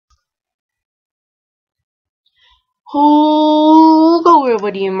Hello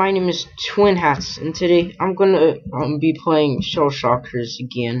everybody, my name is Twin Hats, and today I'm gonna be playing Shell Shockers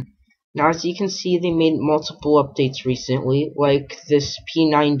again. Now, as you can see, they made multiple updates recently, like this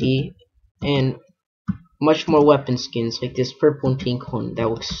P90 and much more weapon skins, like this purple and pink one. That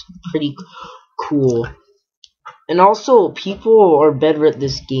looks pretty cool. And also, people are better at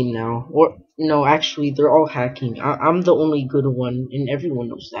this game now. Or no, actually, they're all hacking. I'm the only good one, and everyone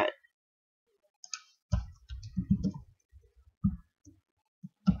knows that.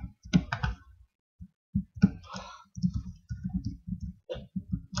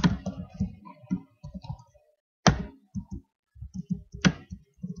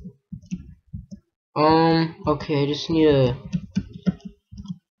 Okay, I just need a...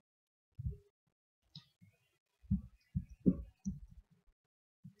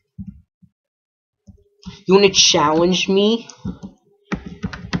 You wanna challenge me?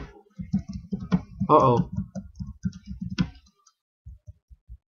 Uh-oh.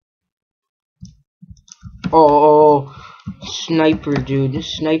 Oh, sniper, dude.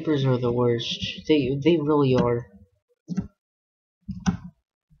 Snipers are the worst. They really are.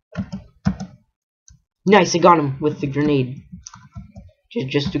 Nice, I got him with the grenade.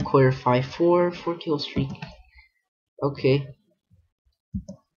 Just to clarify, four kill streak. Okay.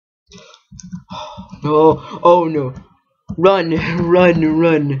 No, oh no. Run, run,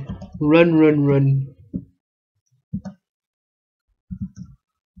 run. Run, run, run.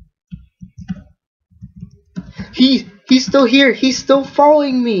 He's still here. He's still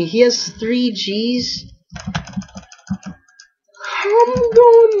following me. He has 3 Gs. I'm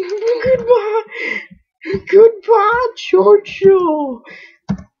going. Goodbye. Goodbye, Jojo.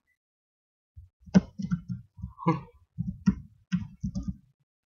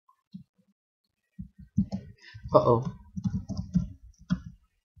 Uh-oh.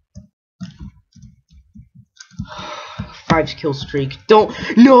 5 kill streak. Don't.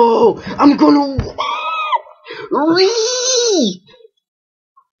 No! I'm gonna. Wee!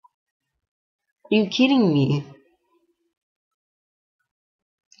 Are you kidding me?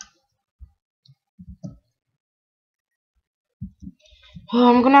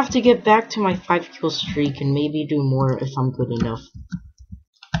 I'm gonna have to get back to my 5 kill streak and maybe do more if I'm good enough.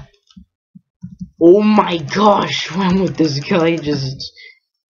 Oh my gosh, when would this guy just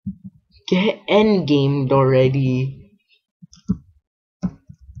get endgamed already?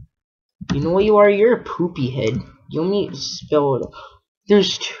 You know what you are? You're a poopy head. You only spell it.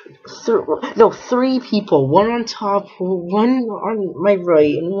 There's 3 people. One on top, one on my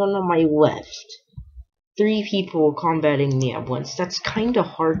right, and one on my left. 3 people combating me at once. That's kinda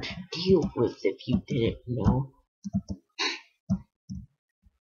hard to deal with if you didn't know.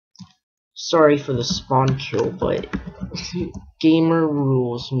 Sorry for the spawn kill, but gamer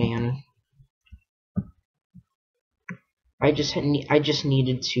rules, man. I just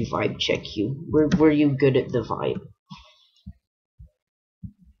needed to vibe check you. Were you good at the vibe?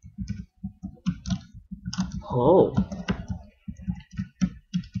 Oh.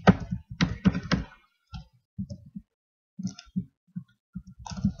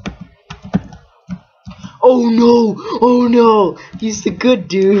 Oh no! Oh no! He's the good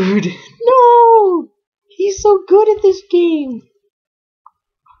dude! No! He's so good at this game!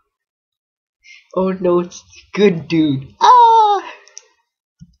 Oh no, it's the good dude. Ah!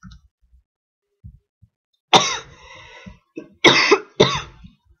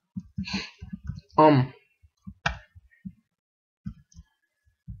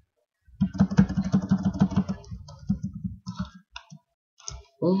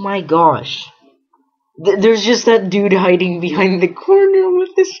 Oh my gosh. There's just that dude hiding behind the corner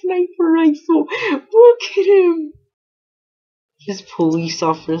with the sniper rifle. Look at him. His police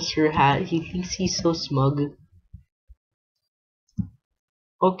officer hat. He thinks he's so smug.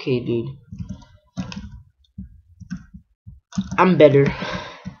 Okay, dude. I'm better.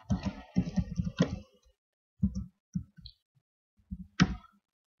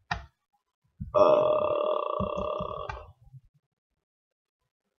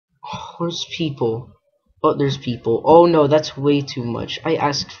 Where's people? Oh, there's people. Oh no, that's way too much. I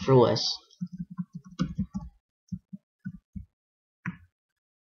asked for less.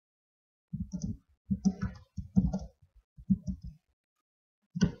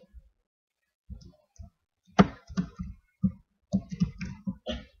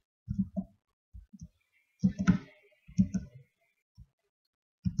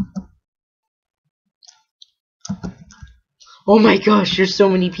 Oh my gosh, there's so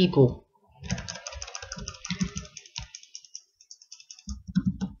many people.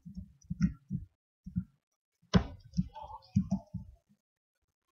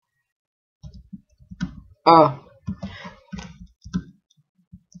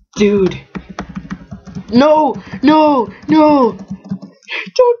 Dude. No, no, no.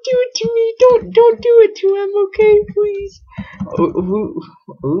 Don't do it to me. Don't do it to him, okay, please.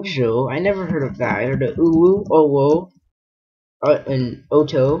 Ujo? I never heard of that. I heard of Uwu, Owo, and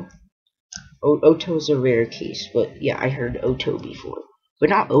Oto. Oto's a rare case, but yeah, I heard Oto before.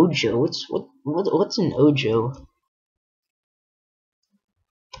 But not Ojo. What's an Ojo?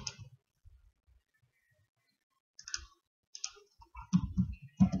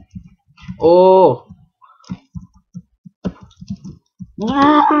 Oh.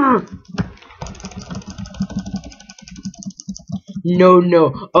 No,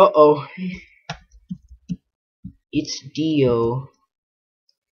 no. Uh-oh. It's Dio.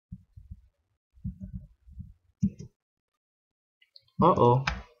 Uh-oh.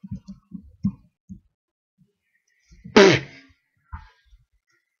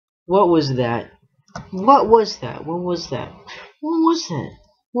 What was that? What was that? What was that? What was that?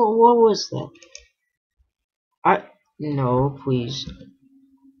 What was that? No, please.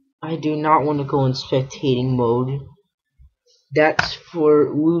 I do not want to go in spectating mode. That's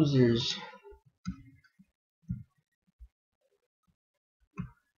for losers.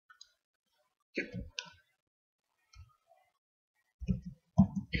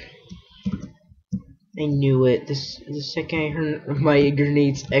 I knew it. The second I heard my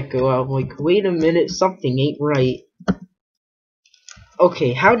grenades echo, I'm like, wait a minute, something ain't right.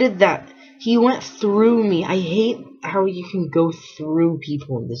 Okay, how did that? He went through me. I hate how you can go through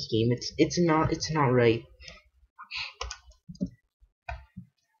people in this game. It's not right.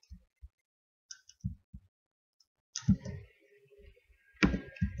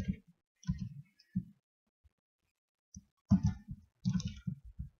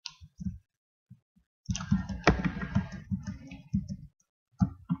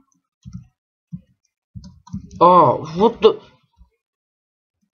 Oh, what the?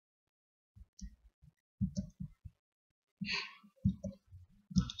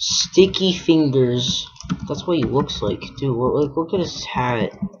 Sticky fingers. That's what he looks like, dude. Look at his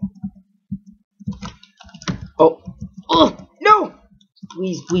hat. Oh, oh no!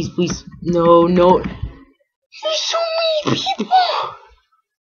 Please, please, please, no, no. There's so many people.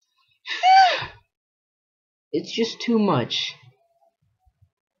 It's just too much.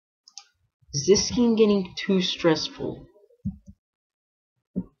 Is this game getting too stressful?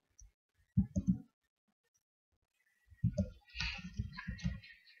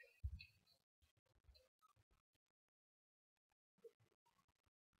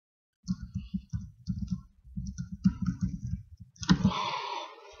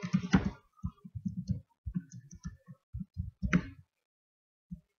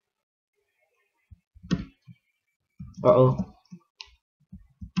 Uh-oh.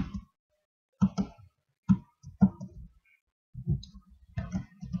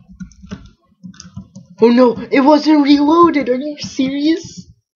 Oh no, it wasn't reloaded. Are you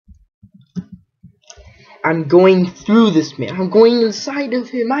serious? I'm going through this man. I'm going inside of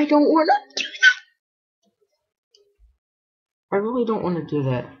him. I don't want to do that. I really don't want to do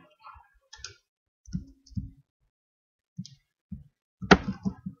that.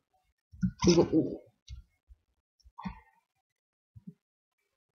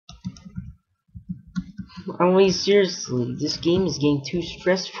 I mean, seriously, this game is getting too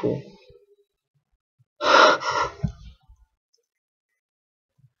stressful.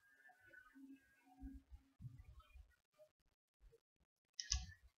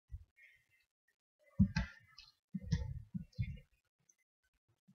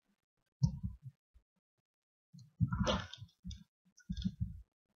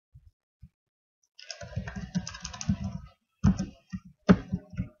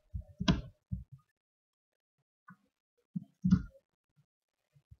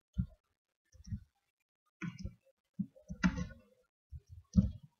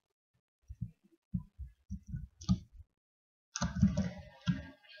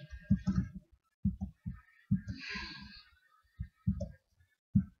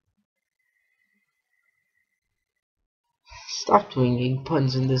 Stop doing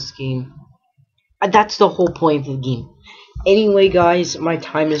puns in this game. That's the whole point of the game. Anyway, guys, my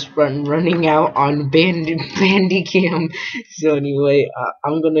time is running out on Bandicam. So anyway,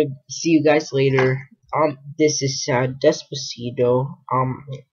 I'm gonna see you guys later. This is sad. Despacito.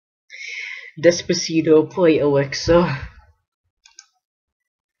 Despacito. Play Alexa.